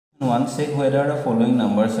1, check whether the following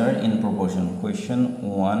numbers are in proportion. Question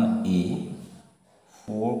 1a,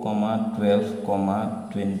 4, 12,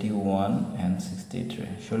 21 and 63.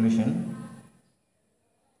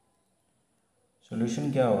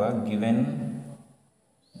 Solution क्या होगा?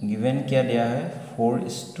 Given क्या दिया है?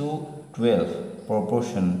 4:12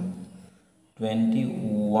 proportion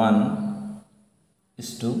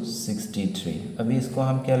 21:63. अभी इसको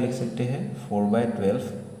हम क्या लिख सकते हैं? 4/12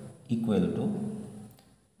 इक्वल टू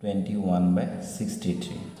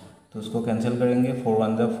 21/63. तो उसको कैंसिल करेंगे. 4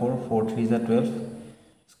 1 ज़ा 4, 4 3 ज़ा 12.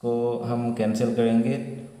 इसको हम कैंसिल करेंगे.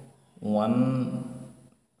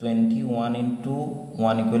 21 into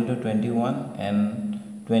 1 equal to 21 and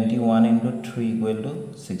 21 into 3 equal to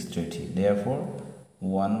 63. Therefore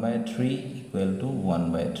 1/3 equal to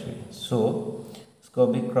 1/3. So इसको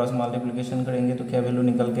अभी क्रॉस मल्टीप्लिकेशन करेंगे तो क्या वैल्यू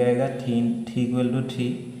निकल के आएगा? 3 equal to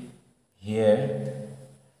 3. Here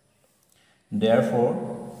therefore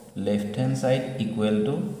left hand side equal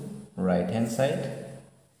to right hand side.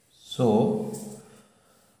 So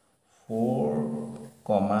 4,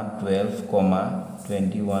 12,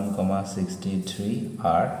 21, 63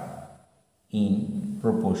 are in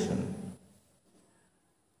proportion.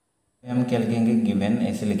 हम क्या लिखेंगे? गिवन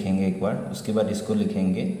ऐसे लिखेंगे एक बार. उसके बाद इसको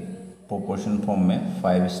लिखेंगे प्रोपोर्शन फॉर्म में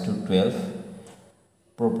 5:12,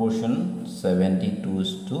 प्रोपोर्शन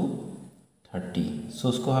 72:30. सो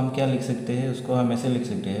उसको हम क्या लिख सकते हैं? उसको हम ऐसे लिख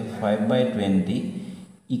सकते हैं 5/20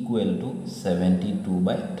 इक्वल टू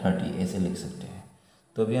 72/30 ऐसे लिख सकते हैं.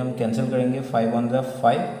 तो अभी हम कैंसिल करेंगे. 5 1 ज़ा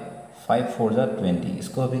 5, 5 4 ज़ा 20.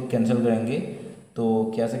 इसको अभी कैंसिल करेंगे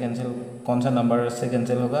तो क्या से कैंसिल, कौन सा नंबर से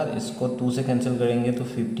कैंसिल होगा? इसको 2 से कैंसिल करेंगे तो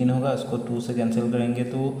 15 होगा. इसको 2 से कैंसिल करेंगे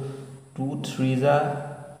तो 2 3 ज़ा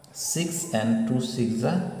 6 एंड 2 6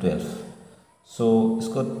 ज़ा 12. सो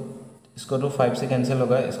इसको तो 5 से कैंसिल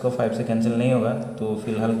होगा. इसको 5 से कैंसिल नहीं होगा तो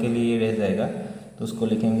फिलहाल के लिए ये रह जाएगा. तो उसको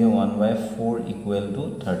लिखेंगे 1/4 इक्वल टू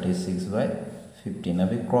 36/15.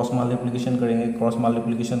 अभी क्रॉस मल्टीप्लिकेशन करेंगे. क्रॉस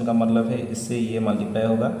मल्टीप्लिकेशन का मतलब है इससे ये मल्टीप्लाई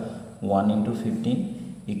होगा. 1 into 15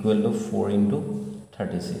 इक्वल टू 4 into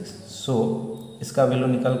 36. सो इसका वैल्यू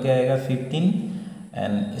निकल के आएगा 15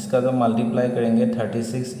 एंड इसका जो मल्टीप्लाई करेंगे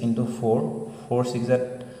 36 into 4, 4 6 ज़ा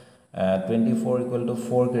 24 equal to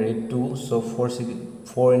 4 carry 2. So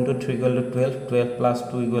 4 into 3 equal to 12, 12 plus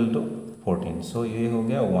 2 equal to 14. सो ये हो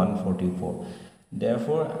गया 144.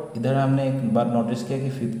 Therefore इधर हमने एक बात नोटिस किया कि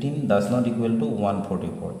 15 does not equal to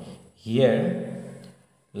 144. Here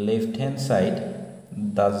left hand side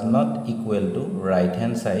does not equal to right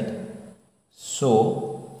hand side. So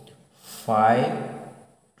 5,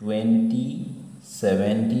 20,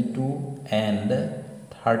 72 and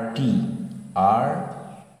 30 are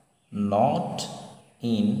not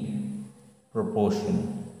in proportion.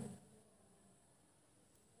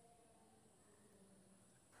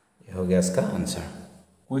 हो गया इसका आंसर.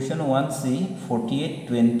 Question 1C 48,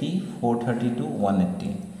 20, 432,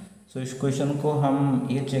 180. सो इस क्वेश्चन को हम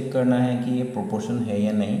ये चेक करना है कि ये प्रोपोर्शन है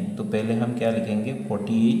या नहीं. तो पहले हम क्या लिखेंगे?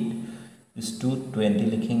 48:20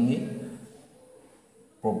 लिखेंगे,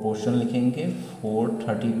 प्रोपोर्शन लिखेंगे,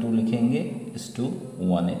 432 लिखेंगे,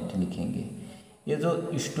 180 लिखेंगे. ये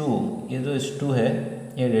जो इस टू है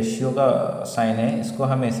ये रेशियो का साइन है. इसको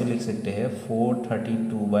हम ऐसे लिख सकते हैं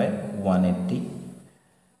 432/180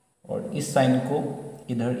 और इस साइन को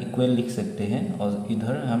इधर इक्वल लिख सकते हैं और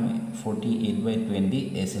इधर हम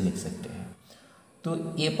 48/20 ऐसे लिख सकते हैं. तो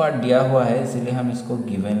ये पार्ट दिया हुआ है इसलिए हम इसको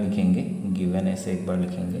गिवन लिखेंगे. गिवन ऐसे एक बार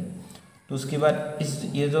लिखेंगे. तो उसके बाद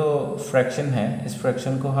ये जो फ्रैक्शन है इस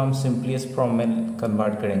फ्रैक्शन को हम सिंपलीस्ट फॉर्म में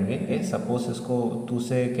कन्वर्ट करेंगे. सपोज इसको 2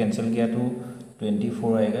 से कैंसिल किया तो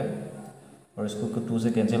 24 आएगा और इसको 2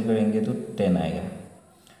 से कैंसिल करेंगे तो 10 आएगा.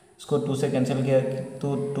 इसको 2 से कैंसिल किया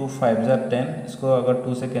तो 2 5 ज़ा 10. इसको अगर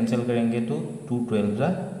 2 से कैंसिल करेंगे तो 2 12 ज़ा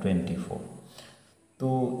 24. तो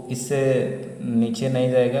इससे नीचे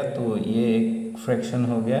नहीं जाएगा तो ये एक फ्रैक्शन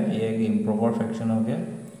हो गया, ये एक इम्प्रॉपर फ्रैक्शन हो गया.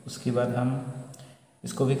 उसके बाद हम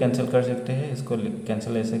इसको भी कैंसिल कर सकते हैं. इसको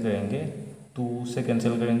कैंसिल ऐसे करेंगे. 2 से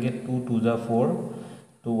कैंसिल करेंगे 2 2 ज़ा 4,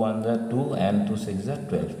 2 1 ज़ा 2 एंड 2 6 ज़ा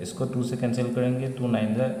 12. इसको 2 से कैंसिल करेंगे 2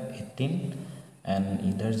 9 ज़ा 18 एंड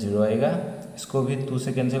इधर 0 आएगा. इसको भी 2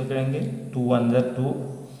 से कैंसिल करेंगे 2 1 ज़ा 2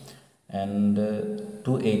 एंड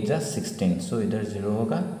 2 8 ज़ा 16. सो इधर 0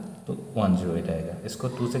 होगा तो 108 आएगा. इसको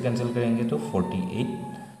 2 से कैंसिल करेंगे तो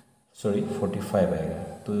 45 आएगा.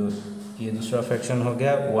 तो ये दूसरा फ्रैक्शन हो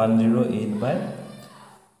गया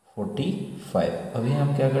 108/45. अभी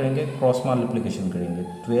हम क्या करेंगे? क्रॉस मल्टीप्लिकेशन करेंगे.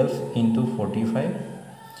 12 into 45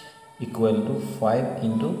 इक्वल टू 5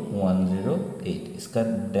 into 108. इसका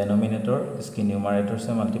डेनोमिनेटर इसकी न्यूमरेटर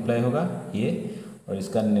से मल्टीप्लाई होगा ये और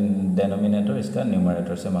इसका डेनोमिनेटर इसका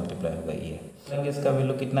न्यूमरेटर से मल्टीप्लाई होगा ये. इसका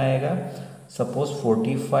वैल्यू कितना आएगा, सपोज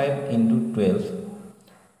 45 इंटू 12,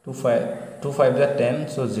 2 5 जा 10,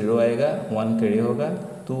 सो 0 आएगा, 1 कैरी होगा,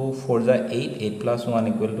 2 4 जा 8, 8 प्लस 1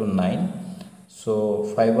 इक्वल टू 9, सो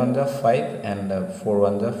 5 1 जा 5 एंड 4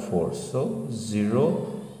 1 जा 4, सो 0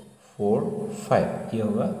 4 5 ये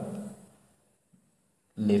होगा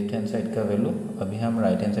लेफ्ट हैंड साइड का वैल्यू। अभी हम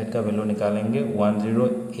राइट हैंड साइड का वैल्यू निकालेंगे।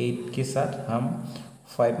 108 के साथ हम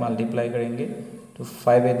 5 मल्टीप्लाई करेंगे तो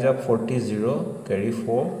 5 8 जा 40, 0 कैरी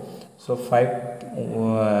 4, सो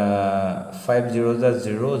 5 0 जा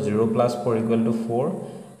 0, 0 प्लस 4 इक्वल टू 4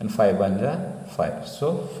 एंड 5 1 जा 5,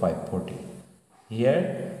 सो 540। Here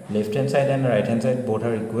left hand side and right hand side both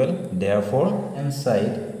are equal, therefore hand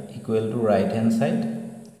side equal to right hand side.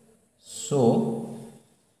 So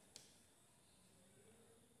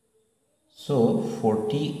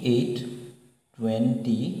 48,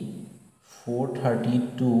 20,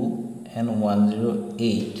 432 and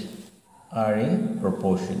 108 are in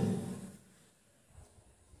proportion.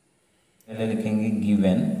 पहले लिखेंगे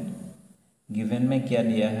गिवन में क्या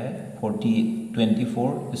दिया है,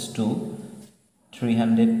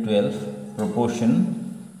 24:312, proportion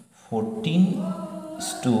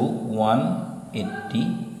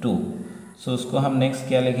 14:182. सो उसको हम नेक्स्ट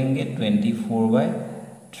क्या लिखेंगे,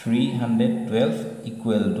 24/312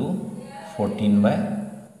 इक्वल टू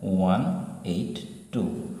 14/182।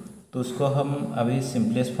 तो उसको हम अभी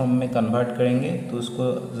सिंपलेस्ट फॉर्म में कन्वर्ट करेंगे। तो उसको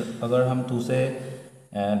अगर हम 2 से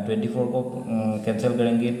 24 को कैंसिल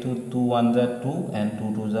करेंगे तो 2 1 जा 2 एंड 2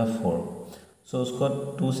 2 जा 4, सो उसको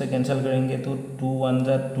 2 से कैंसिल करेंगे तो 2 1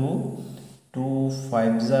 जा 2, 2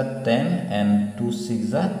 5 जा 10 एंड 2 6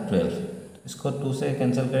 जा 12। इसको 2 से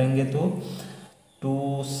कैंसिल करेंगे तो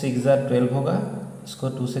 2 6 जा 12 होगा। इसको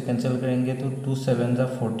 2 से कैंसिल करेंगे तो 2 7 जा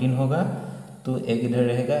 14 होगा। तो एक इधर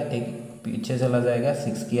रहेगा, एक पीछे चला जाएगा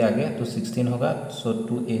 6 के आगे, तो 16 होगा। सो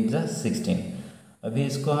 2 8 जा 16। अभी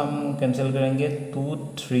इसको हम कैंसिल करेंगे, 2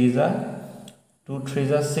 3 जा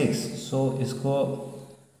 6, सो इसको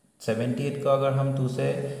 78 को अगर हम 2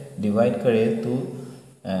 से डिवाइड करें तो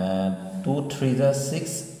 2 3 जा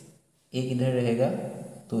 6, एक इधर रहेगा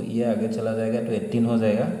तो ये आगे चला जाएगा तो 18 हो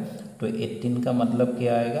जाएगा। तो 18 का मतलब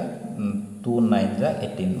क्या आएगा, 2 9 जा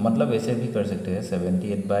 18, मतलब ऐसे भी कर सकते हैं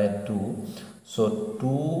 78/2। सो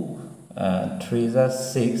 2 3 जा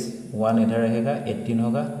 6, 1 इधर रहेगा, 18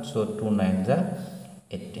 होगा। सो 2 9 जा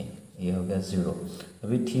 18, ये हो गया 0।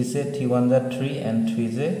 अभी 3 से 3 1 जा 3 एंड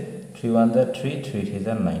 3 से 3 1 जा 3, 3 3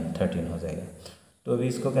 जा 9, 13 हो जाएगा। तो अभी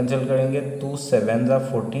इसको कैंसिल करेंगे, 2 7 जा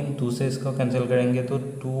 14, 2 से इसको कैंसिल करेंगे तो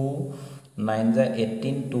 2 9 जा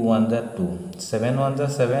 18, 2 1 जा 2, 7 1 जा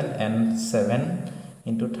 7 एंड 7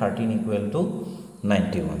 इंटू 13 इक्वल टू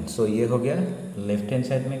 91। सो ये हो गया। लेफ्ट हैंड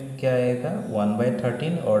साइड में क्या आएगा,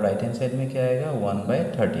 1/13 और राइट हैंड साइड में क्या आएगा,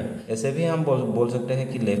 1/13। ऐसे भी हम बोल सकते हैं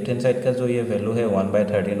कि लेफ्ट हैंड साइड का जो ये वैल्यू है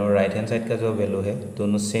 1/13 और राइट हैंड साइड का जो वैल्यू है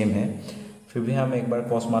दोनों सेम है। फिर भी हम एक बार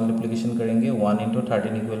क्रॉस मल्टीप्लिकेशन करेंगे, 1 into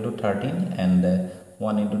 13 equal to 13 and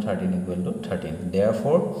 1 into 13 equal to 13।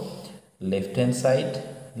 Therefore left hand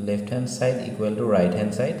side equal to right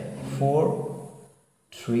hand side. 4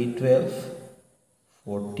 3 12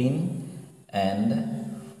 14 and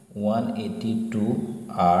 182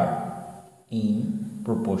 are in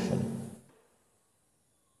proportion।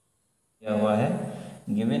 दिया हुआ है,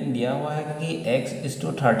 गिवन दिया हुआ है कि x is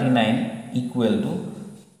to 39 equal to,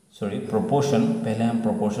 sorry proportion, पहले हम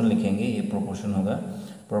प्रोपोर्शन लिखेंगे, ये प्रोपोर्शन होगा,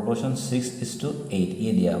 प्रोपोर्शन 6:8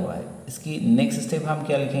 ये दिया हुआ है। इसकी नेक्स्ट स्टेप हम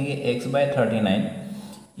क्या लिखेंगे, x/39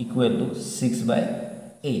 इक्वल टू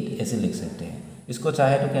 6/8 ऐसे लिख सकते हैं। इसको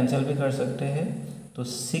चाहे तो कैंसिल भी कर सकते हैं। तो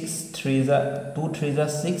 2 3 जा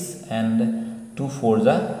 6 एंड 2 4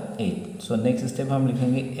 जा 8। सो नेक्स्ट स्टेप हम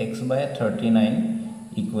लिखेंगे x/39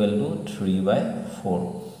 इक्वल टू 3/4।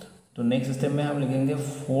 तो नेक्स्ट स्टेप में हम लिखेंगे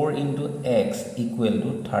 4 into x equal to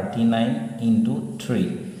 39 into 3।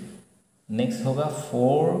 Next होगा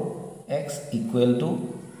 4x इक्वल टू,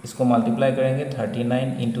 इसको मल्टीप्लाई करेंगे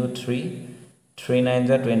 39 इंटू 3, 3 9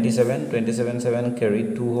 जा 27, 27 7 कैरी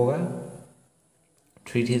 2 होगा,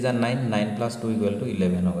 3 3 जा 9, 9 प्लस 2 इक्वल टू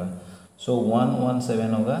 11 होगा। सो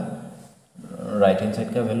 117 होगा राइट हैंड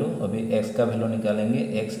साइड का वैल्यू। अभी x का वैल्यू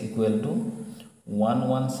निकालेंगे, x इक्वल टू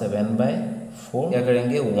 117/4। क्या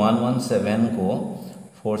करेंगे, 117 को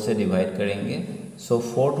 4 से डिवाइड करेंगे। सो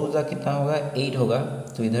 4 2 जा कितना होगा, 8 होगा।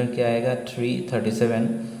 तो इधर क्या आएगा, 3 37।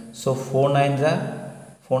 सो 4 9 जा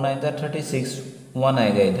 36, 1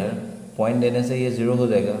 आएगा इधर, पॉइंट देने से ये 0 हो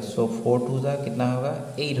जाएगा। सो 4 2 जा कितना होगा,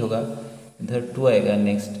 8 होगा, इधर 2 आएगा।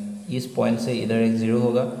 नेक्स्ट इस पॉइंट से इधर एक 0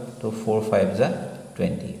 होगा, तो 4 5 जा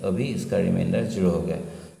 20। अभी इसका रिमाइंडर 0 हो गया।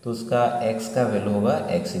 तो उसका x का वैल्यू होगा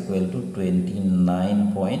x इक्वल टू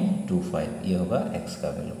 29.25, ये होगा x का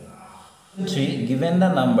value. 3. Given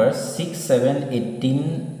the numbers 6, 7,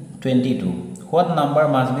 18, 22, what number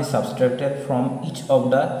must be subtracted from each of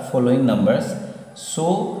the following numbers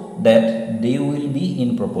so that they will be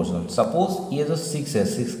in proportion? Suppose ये जो 6 है,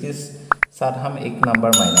 6 के साथ हम एक नंबर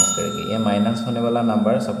माइनस करेंगे, ये माइनस होने वाला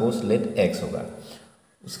नंबर सपोज लेट x होगा,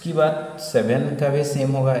 उसकी बाद 7 का भी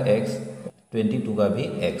सेम होगा x, 22 का भी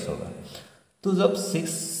x होगा। तो जब 6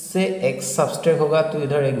 से x सब्सट्रैक्ट होगा तो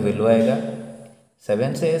इधर एक वैल्यू आएगा,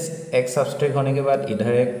 7 से x सब्सट्रैक्ट होने के बाद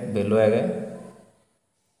इधर एक वैल्यू आएगा,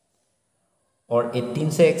 और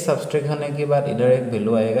 18 से x सब्सट्रैक्ट होने के बाद इधर एक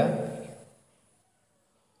वैल्यू आएगा,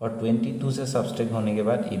 और 22 से सब्सट्रैक्ट होने के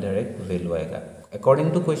बाद इधर एक वैल्यू आएगा।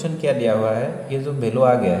 अकॉर्डिंग टू क्वेश्चन क्या दिया हुआ है, ये जो वैल्यू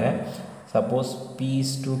आ गया है, सपोज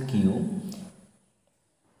P/Q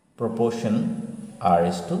प्रोपोर्शन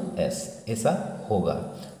R/S ऐसा होगा,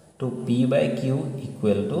 तो P/Q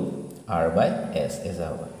इक्वल टू R/S ऐसा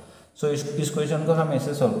होगा। सो इस क्वेश्चन को हम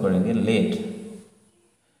ऐसे सॉल्व करेंगे, let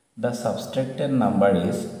the subtracted number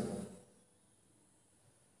is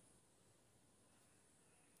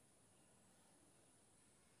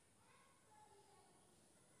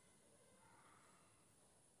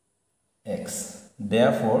x,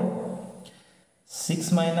 therefore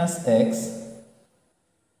 6 minus x,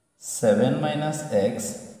 7 minus x,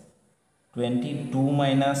 22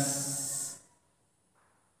 minus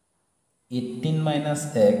 18 minus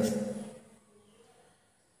x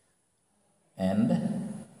and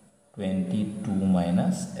 22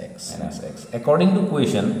 minus x. According to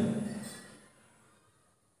question,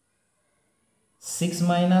 6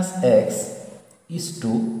 minus x is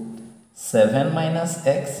to 7 minus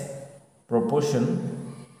x proportion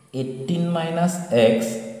 18 minus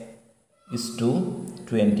x is to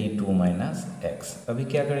 22 minus x। अभी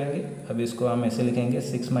क्या करेंगे, अभी इसको हम ऐसे लिखेंगे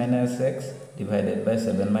 6 minus x divided by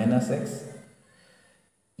 7 minus x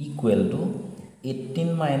equal to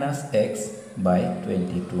 18 minus x bye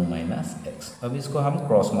 22 minus x। अभी इसको हम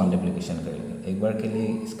क्रॉस मल्टीप्लिकेशन करेंगे, एक बार के लिए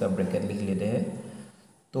इसका ब्रैकेट लिख लेते हैं।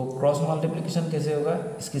 तो क्रॉस मल्टीप्लिकेशन कैसे होगा,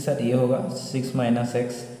 इसके साथ ये होगा 6 minus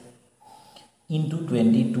x into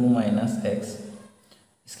 22 minus x,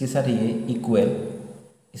 इसके साथ ये इक्वल,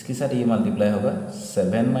 इसके साथ ये मल्टीप्लाई होगा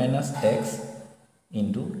 7 minus x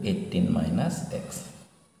into 18 minus x।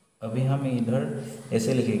 अभी हम इधर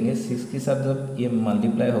ऐसे लिखेंगे, 6 के साथ जब ये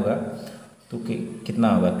मल्टीप्लाई होगा तो कितना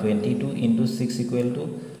होगा, 22 into 6 equal to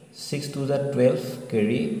 6 to the 12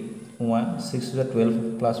 carry 1, 6 to the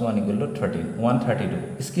 12 plus 1 equal to 13,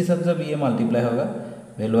 132। इसके साथ जब ये मल्टीप्लाई होगा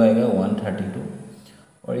वैल्यू आएगा 132,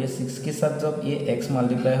 और ये 6 के साथ जब ये x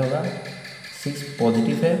मल्टीप्लाई होगा, 6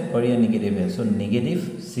 पॉजिटिव है और ये निगेटिव है, सो निगेटिव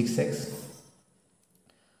 6x।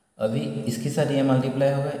 अभी इसके साथ ये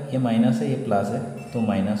मल्टीप्लाई होगा, ये माइनस है ये प्लस है, तो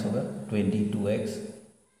माइनस होगा 22x।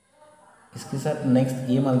 इसके साथ नेक्स्ट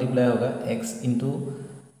ये मल्टीप्लाई होगा x into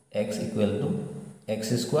x equal to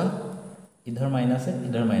x square, इधर माइनस है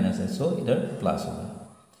इधर माइनस है, सो इधर प्लस होगा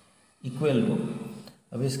इक्वल टू,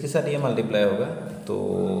 अभी इसके साथ ये मल्टीप्लाई होगा तो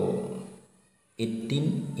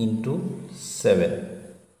 18 इंटू 7,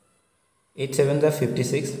 8 7 जा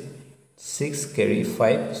 56, 6 कैरी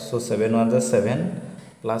 5, सो 7 1 जा 7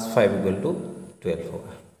 प्लस 5 इक्वल टू 12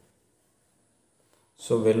 होगा।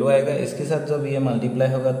 सो वैल्यू आएगा, इसके साथ जब ये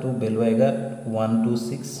मल्टीप्लाई होगा तो वैल्यू आएगा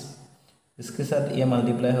 126, इसके साथ ये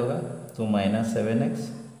मल्टीप्लाई होगा तो माइनस 7x,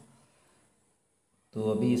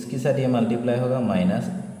 तो अभी इसके साथ ये मल्टीप्लाई होगा माइनस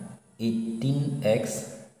 18x,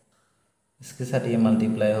 इसके साथ ये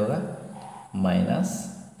मल्टीप्लाई होगा minus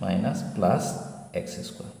minus plus x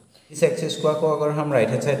square. इस एक्स स्क्वायर को अगर हम राइट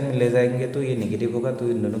हैंड साइड में ले जाएंगे तो ये नेगेटिव होगा, तो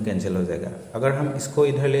इन दोनों कैंसिल हो जाएगा। अगर हम इसको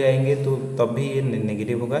इधर ले आएंगे तो तब भी ये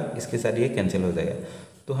नेगेटिव होगा, इसके साथ ये कैंसिल हो जाएगा,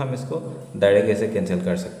 तो हम इसको डायरेक्ट ऐसे कैंसिल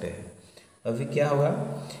कर सकते हैं। अभी क्या होगा,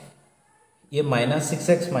 ये minus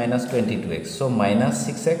 6x minus 22x, so minus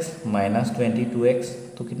 6x minus 22x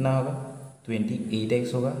तो कितना होगा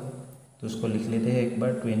 28x होगा, तो उसको लिख लेते हैं एक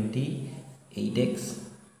बार 28x।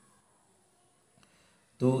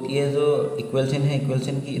 तो ये जो इक्वेशन है,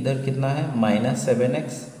 इक्वेशन की इधर कितना है माइनस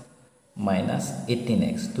 7x माइनस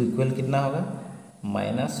 18x, तो इक्वल कितना होगा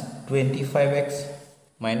माइनस 25x,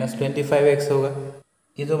 माइनस 25x होगा।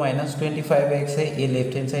 ये जो माइनस 25x है ये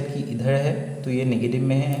लेफ्ट हैंड साइड की इधर है, तो ये नेगेटिव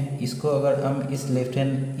में है, इसको अगर हम इस लेफ्ट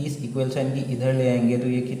हैंड इस इक्वल साइन की इधर ले आएंगे तो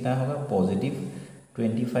ये कितना होगा पॉजिटिव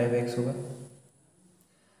 25x होगा।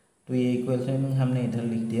 तो ये इक्वेशन हमने इधर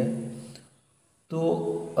लिख दिया।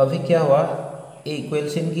 तो अभी क्या हुआ, ये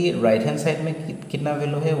इक्वेशन की राइट हैंड साइड में कितना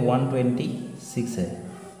वैल्यू है 126 है,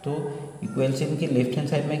 तो इक्वेशन की लेफ्ट हैंड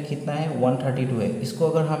साइड में कितना है 132 है। इसको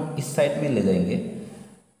अगर हम इस साइड में ले जाएंगे,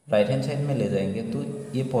 राइट हैंड साइड में ले जाएंगे, तो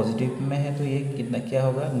ये पॉजिटिव में है तो ये कितना क्या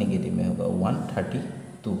होगा नेगेटिव में होगा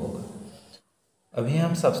 132 होगा। अभी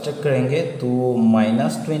हम सब्सट्रैक्ट करेंगे तो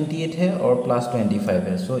 -28 है और +25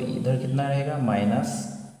 है, सो इधर कितना रहेगा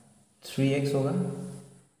 -3x होगा।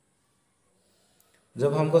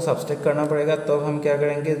 जब हमको सब्सट्रैक्ट करना पड़ेगा तब हम क्या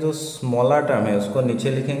करेंगे, जो स्मॉलर टर्म है उसको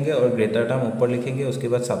नीचे लिखेंगे और ग्रेटर टर्म ऊपर लिखेंगे। उसके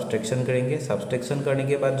बाद सब्सट्रैक्शन करेंगे। सब्सट्रैक्शन करने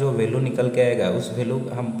के बाद जो वैल्यू निकल के आएगा उस वैल्यू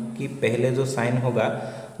हम की पहले जो साइन होगा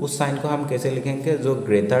उस साइन को हम कैसे लिखेंगे, जो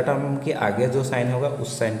ग्रेटर टर्म के आगे जो साइन होगा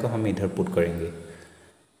उस साइन को हम इधर पुट करेंगे।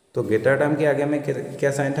 तो ग्रेटर टर्म के आगे में क्या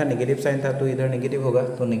साइन था, नेगेटिव साइन था, तो इधर नेगेटिव होगा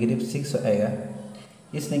तो -6 आएगा।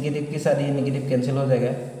 इस नेगेटिव के साथ ये नेगेटिव कैंसिल हो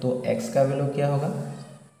जाएगा तो x का वैल्यू क्या होगा,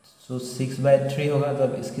 सो 6/3 होगा।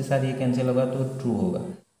 तब इसके साथ ये कैंसिल होगा तो 2 होगा।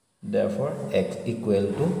 देयरफॉर x =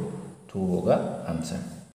 2 होगा आंसर।